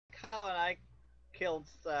and I killed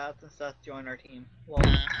Seth, and Seth joined our team.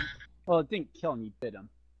 Well, it didn't kill him, you bit him.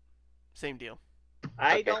 Same deal.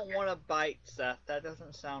 I don't want to bite Seth. That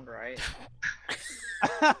doesn't sound right.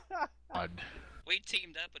 We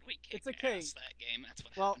teamed up and we kicked ass that game. That's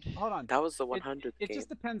what happened. Hold on. That was the 100th game. It just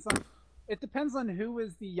depends on. It depends on who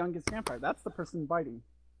is the youngest vampire. That's the person biting.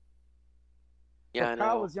 Yeah, if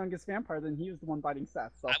Kyle was youngest vampire, then he was the one biting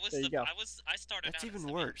Seth. So there you go. I started. That's out even as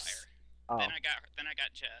the worse. Vampire. Then I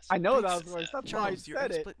got Jess. I know that was worse. That's why I Charles,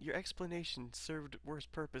 said it. your explanation served worse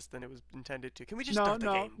purpose than it was intended to. Can we just start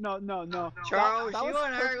the game? No. Charles, you and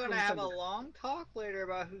I are going to have a long talk later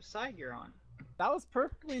about whose side you're on. That was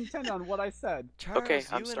perfectly intended on what I said. Charles, okay,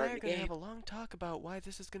 you and I are going to have a long talk about why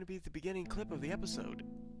this is going to be the beginning clip of the episode.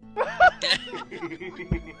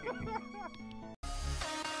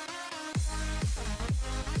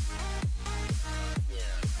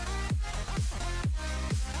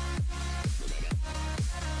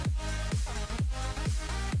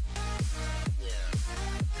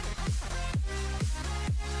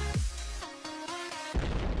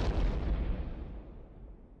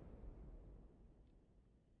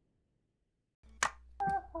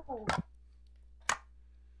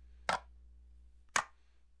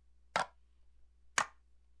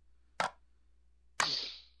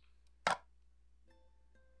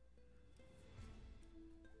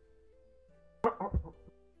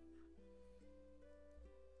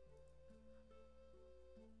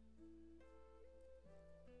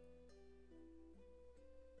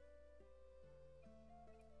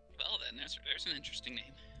 Well then, there's an interesting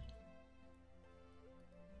name.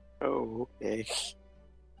 Oh, okay.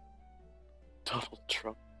 Donald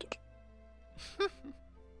Trump.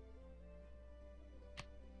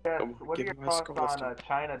 Yes, what are your thoughts on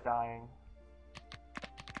China dying?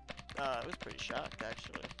 I was pretty shocked,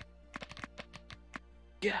 actually.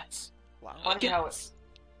 Yes. Wow.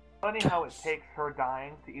 Funny how it takes her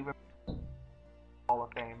dying to even Hall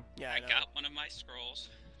of Fame. Yeah, I got one of my scrolls.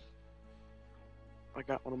 I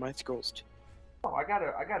got one of my scrolls too. Oh, I got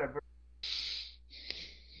a very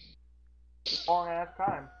long ass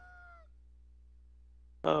time.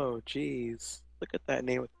 Oh, jeez. Look at that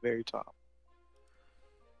name at the very top.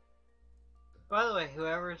 By the way,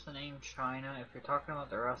 whoever's the name China, if you're talking about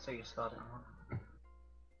the wrestler, you spelled it wrong.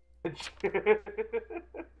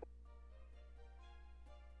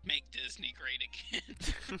 Make Disney great again.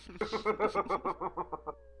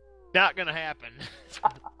 Not gonna happen.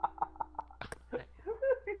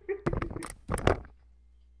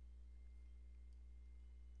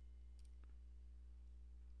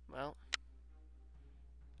 Well,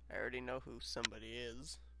 I already know who somebody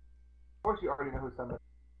is. Of course you already know who somebody is.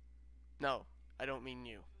 No, I don't mean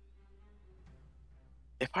you.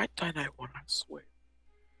 If I die night one, I swear.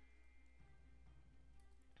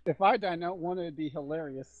 If I die night one, it'd be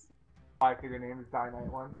hilarious. I think your name is Die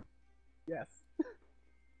Night One. Yes.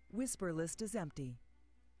 Whisper list is empty.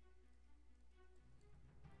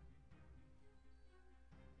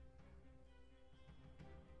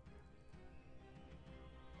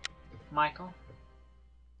 Michael?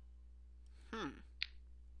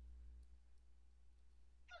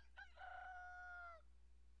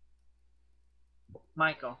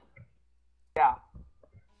 Michael. Yeah.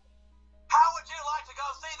 How would you like to go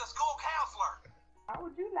see the school counselor? How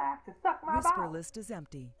would you like to suck my Whisper balls? list is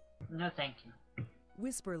empty. No, thank you.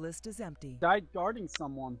 Whisper list is empty. Died guarding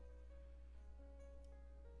someone.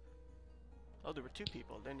 Oh, there were two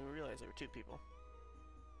people. Didn't even realize there were two people.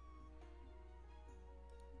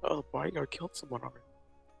 Oh, the bodyguard killed someone already.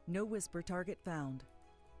 No whisper target found.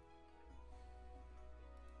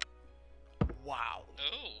 Wow.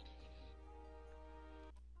 Oh.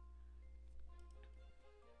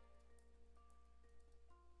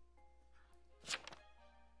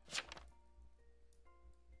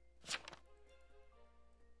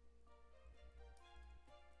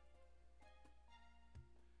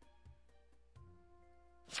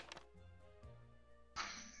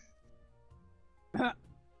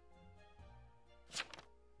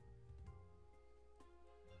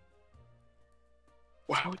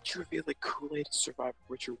 Why would you reveal the Kool-Aid to survive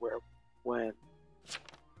Witcher werewolf when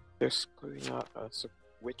there's clearly not a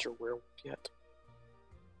Witcher werewolf yet?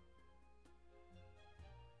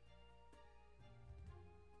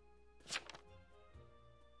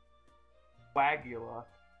 Wagula.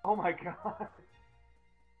 Oh my god.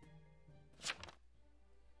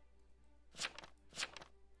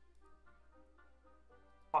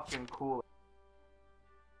 Fucking cool.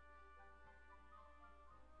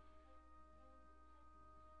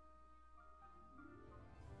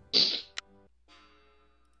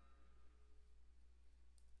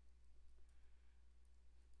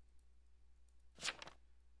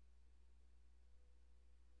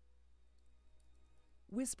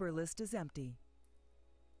 Whisper list is empty.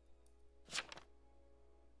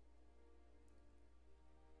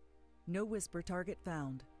 No whisper target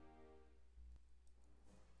found.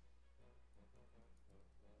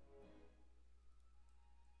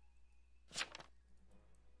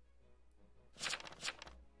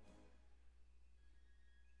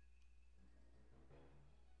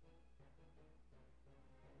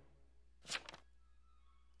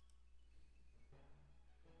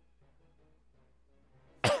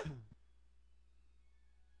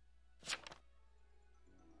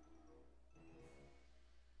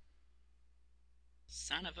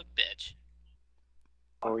 Son of a bitch.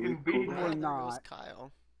 Oh, you Fucking beat cool? Or There not. goes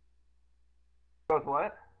Kyle. Goes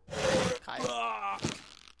what? Kyle.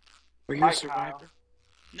 Were you Hi, a survivor? Kyle.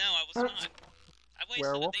 No, I was not. I wasted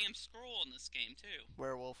Werewolf? a damn scroll in this game, too.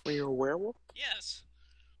 Werewolf. Were you a werewolf? Yes.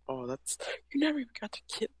 Oh, that's... You never even got to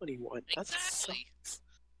kill anyone. That's Exactly.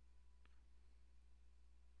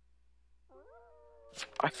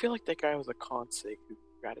 I feel like that guy was a consig who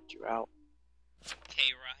ratted you out.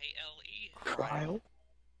 K-R-I-L-E. Kyle?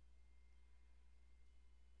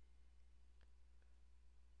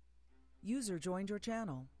 User joined your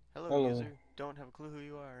channel. Hello, user. Don't have a clue who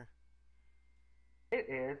you are. It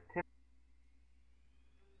is.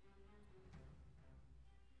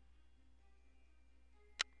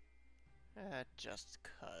 Just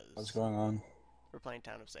cuz. What's going on? We're playing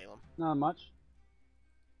Town of Salem. Not much.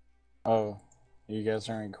 Oh, you guys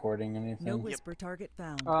aren't recording anything? No whisper target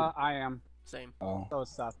found. I am. Same. Oh, So is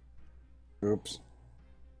Seth. oops.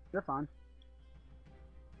 You're fine.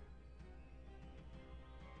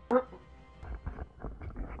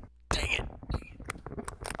 Dang it!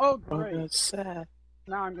 Oh, Oh, great. that's sad.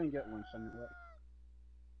 Now I'm gonna get lynched.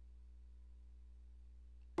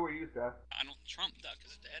 Who are you, Seth? Donald Trump duck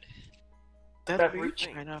is dead. That's Seth, where were you you-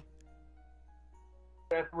 China.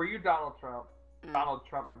 Seth, were you Donald Trump? Donald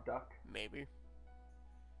Trump duck. Maybe.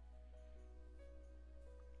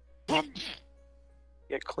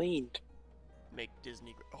 Get cleaned. Make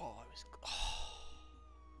Disney. Oh, I was. Oh.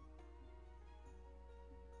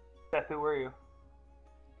 Seth, who were you?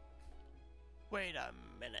 Wait a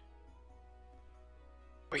minute.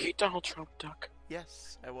 Were you Donald Trump, Duck?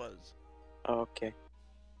 Yes, I was. Oh, okay.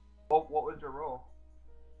 What was your role?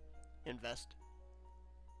 Invest.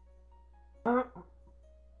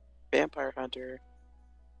 Vampire Hunter.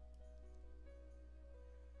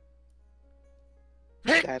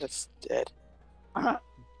 Status dead. But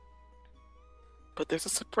there's a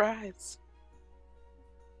surprise.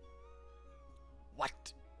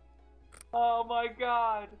 What? Oh my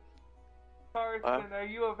god! Carson, are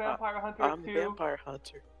you a vampire hunter I'm too? the Vampire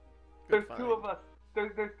Hunter. There's Good two find. of us.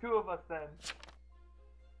 There's two of us then.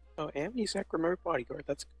 Oh, Amnesiac remote bodyguard.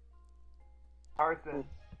 That's Carson.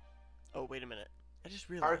 Oh, wait a minute. I just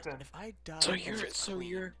realized Carson. if I die. so. and You're was so clean-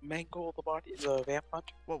 you're Mangle the Vamp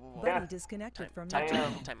Hunter. Whoa, whoa, whoa. Buddy Yeah. disconnected from Time your I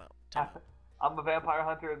channel. am. Time out. I'm a vampire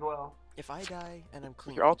hunter as well. If I die and I'm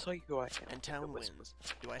clean, Here, I'll tell you who I am. and town Whisper. wins,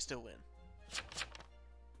 do I still win?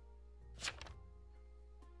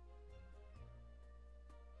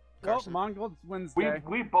 Well, Carson. Mongols We Wednesday.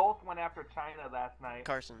 we both went after China last night.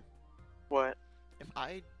 Carson, What? if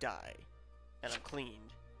I die and I'm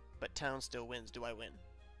cleaned, but town still wins, do I win?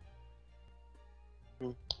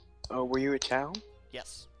 Oh, were you a town?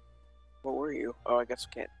 Yes, What were you? Oh, I guess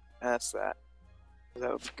we can't ask that.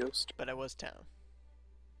 That would be Ghost. but I was town.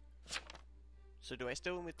 So do I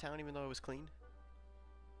still win with town even though I was clean?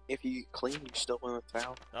 If you clean, you still win the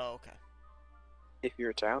town. Oh, okay. If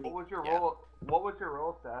you're a town, What was your Yeah. role? What was your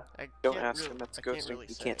role, Seth? I don't can't ask really- him. That's I can't ghosting. really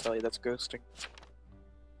He say. can't tell you that's ghosting.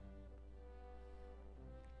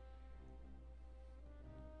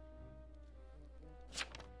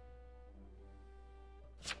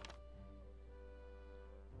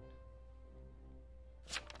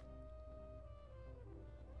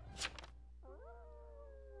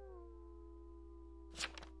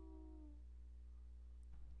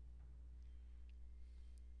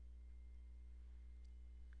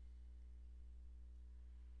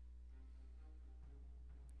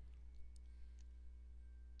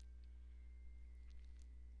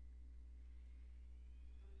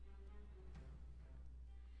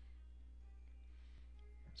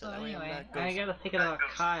 So So that way I'm anyway, not I ghost- gotta think about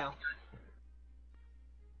Kyle.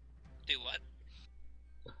 Do what?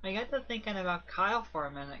 I got to thinking about Kyle for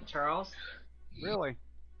a minute, Charles. Really?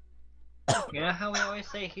 You know how we always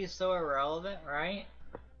say he's so irrelevant, right?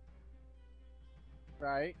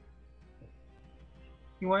 Right.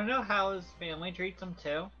 You wanna know how his family treats him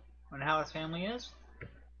too? And how his family is?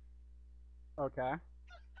 Okay.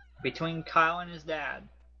 Between Kyle and his dad.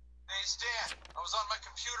 Hey Stan, I was on my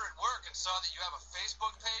computer at work and saw that you have a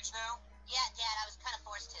Facebook page now. Yeah, Dad, I was kind of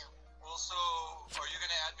forced to. Well, so, are you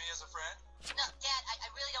gonna add me as a friend? No, Dad, I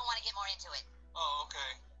really don't want to get more into it. Oh,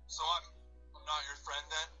 okay. So I'm not your friend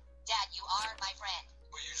then? Dad, you are my friend.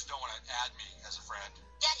 Well, you just don't want to add me as a friend.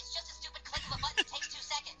 Dad, it's just a stupid click of a button. It takes 2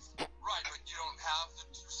 seconds. Right, but you don't have the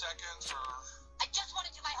 2 seconds, or... I just want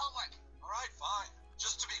to do my homework. Alright, fine.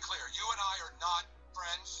 Just to be clear, you and I are not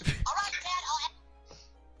friends. Alright, Dad,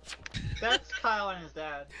 That's Kyle and his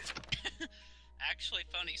dad. Actually,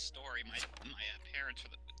 funny story. My parents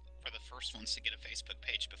were the first ones to get a Facebook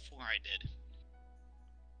page before I did.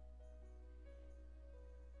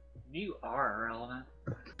 You are irrelevant.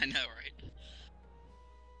 I know, right?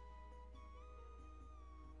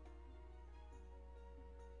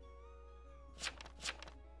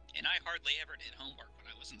 And I hardly ever did homework when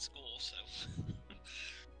I was in school, so...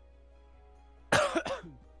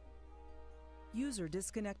 User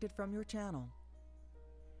disconnected from your channel.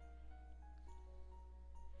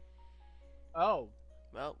 Oh.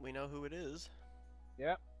 Well, we know who it is.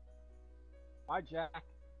 Yep. Bye, Jack.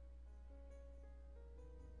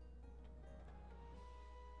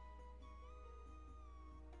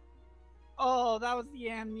 Oh, that was the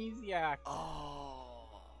amnesiac.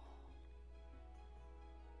 Oh.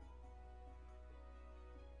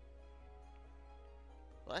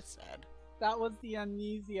 Well, that's sad. That was the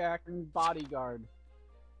amnesiac and bodyguard.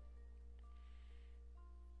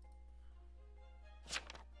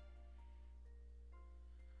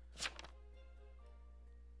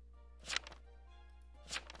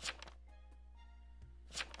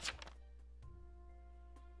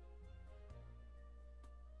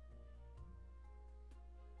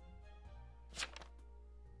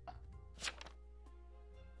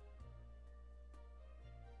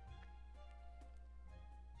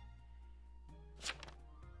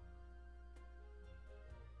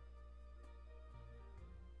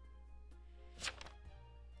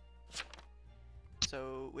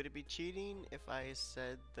 So, would it be cheating if I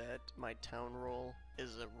said that my town role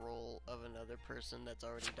is a role of another person that's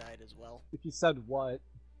already died as well? If you said what?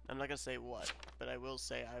 I'm not gonna say what, but I will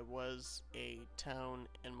say I was a town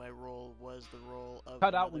and my role was the role of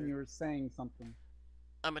Cut out when you were saying something.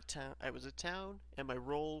 I'm a town. I was a town, and my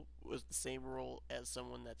role was the same role as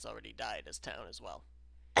someone that's already died as town as well.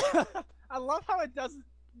 I love how it doesn't.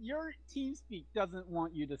 Your TeamSpeak doesn't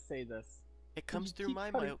want you to say this. It comes through my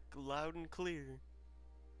mic loud and clear.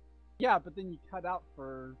 Yeah, but then you cut out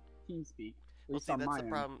for TeamSpeak. Well, see, that's the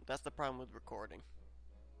problem. That's the problem with recording.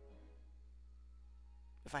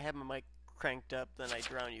 If I have my mic cranked up, then I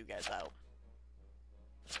drown you guys out.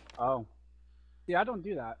 Oh. See, I don't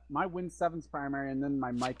do that. My Win7's primary, and then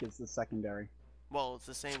my mic is the secondary. Well, it's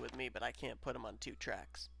the same with me, but I can't put them on 2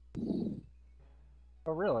 tracks.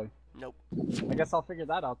 Oh, really? Nope. I guess I'll figure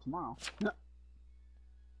that out tomorrow.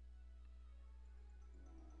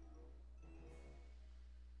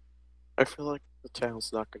 I feel like the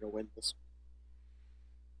town's not going to win this.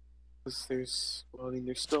 Because there's, well, I mean,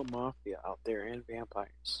 there's still mafia out there and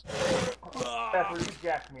vampires. That's where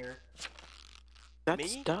Jack mirrors.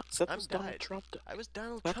 That's Me? That I'm was Donald died. Trump Duck. I was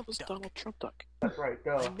Donald That Trump was Duck. Donald Trump Duck. That's right,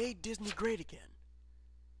 go. I made Disney great again.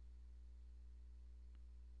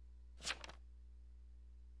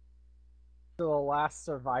 To the last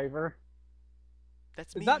survivor.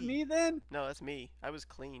 That's Is me. that me then? No, that's me. I was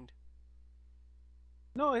cleaned.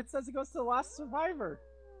 No, it says it goes to the last survivor.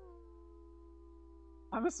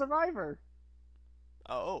 I'm a survivor.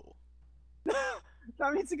 Oh.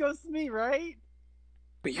 That means it goes to me, right?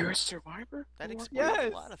 But you're a survivor? That Who are- explains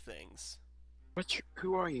Yes. a lot of things.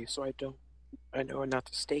 Who are you? So I know not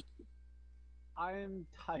to stake you. I'm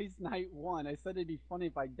Ty's Night 1. I said it'd be funny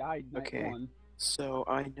if I died Night Okay. 1. So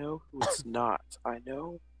I know who it's not. I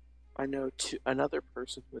know another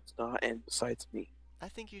person who it's not, and besides me. I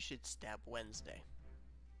think you should stab Wednesday.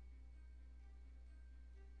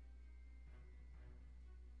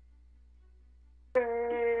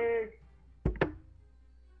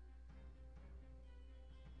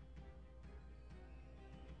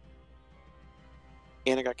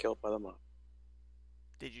 And I got killed by the mob.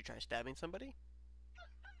 Did you try stabbing somebody?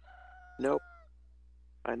 Nope.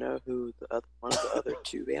 I know who one of the other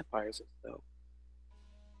 2 vampires is, though.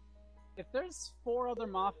 If there's 4 other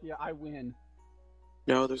mafia, I win.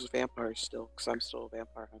 No, there's vampires still, because I'm still a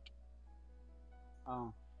vampire hunter.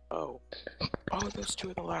 Oh. Oh. Oh, those 2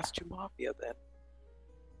 are the last 2 mafia, then.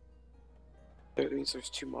 That means there's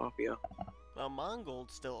 2 mafia. Well,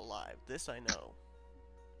 Mongold's still alive. This I know.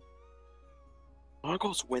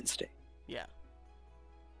 Mongol's Wednesday. Yeah.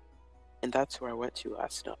 And that's who I went to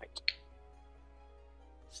last night.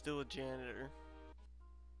 Still a janitor.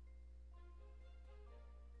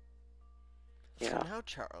 Yeah. So now,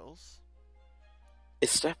 Charles,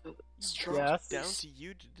 It's definitely strong. Yes. Down to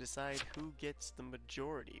you to decide who gets the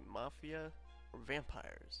majority, Mafia or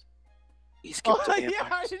Vampires. Please give it to Yeah,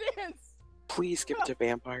 vampires. it is! Please give it to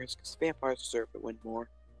vampires, because vampires deserve to win more.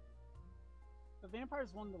 The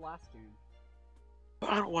Vampires won the last game. But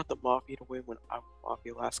I don't want the Mafia to win when I won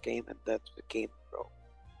Mafia last game, and that's the game, bro.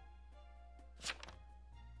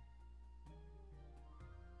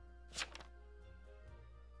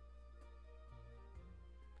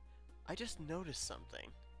 I just noticed something.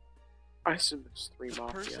 I assume there's 3 The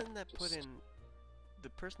Mafia. person that just- put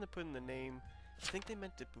in the name, I think they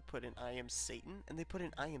meant to put in I am Satan, and they put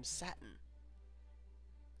in I am Satin.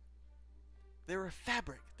 They're a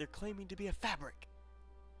fabric. They're claiming to be a fabric.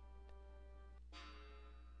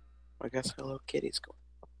 I guess Hello Kitty's going.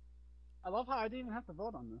 I love how I didn't even have to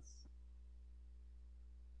vote on this.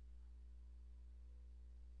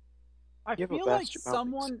 I You have a feel like bastard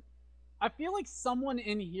bounties. I feel like someone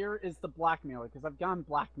in here is the blackmailer because I've gotten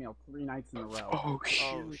blackmailed 3 nights in a row. Oh shoot!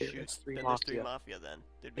 Oh shoot! There's 3 Then Mafia. there's 3 Mafia then.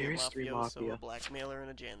 There'd be There's a 3 mafioso, Mafia. a blackmailer,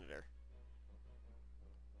 and a janitor.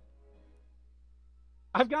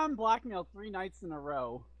 I've gotten blackmailed 3 nights in a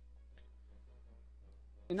row.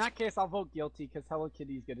 In that case, I'll vote guilty because Hello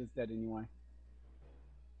Kitty's good as dead anyway.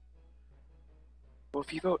 Well,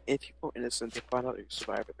 if you vote innocent, they find out you're a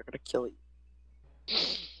survivor. They're gonna kill you.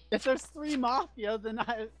 If there's 3 Mafia, then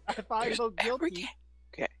if I There's vote every guilty... game.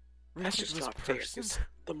 Okay, that's just Ridiculous not fair. person. 'Cause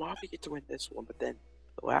the Mafia get to win this one, but then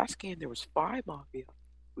the last game there was 5 Mafia.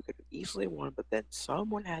 We could have easily won, but then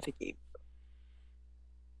someone had a game.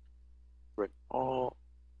 We're all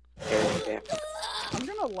I'm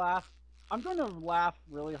gonna laugh. I'm gonna laugh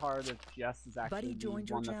really hard if Jess is actually Buddy the joined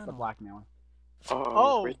your one that's the channel. blackmailer.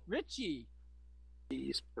 Oh, Richie!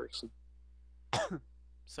 Richie's person.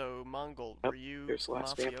 So, Mongol, Yep, were you there's the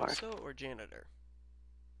last vampire. mafioso or janitor?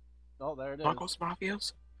 Oh, there it is. Mongols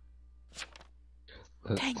Mafios?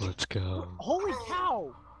 Let's go. Holy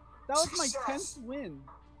cow! That was my Success. 10th win.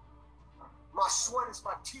 My sweat is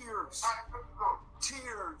my tears.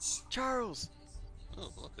 Tears. Charles, Oh,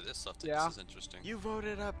 look at this stuff. Yeah. This is interesting. you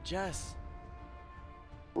voted up Jess.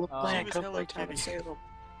 LeBlanc, was come Hello play time in Kitty. Salem.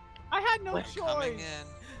 I had no Like, choice. Coming in.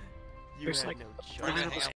 You There's had like no We're choice. gonna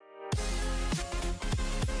hang Choice. out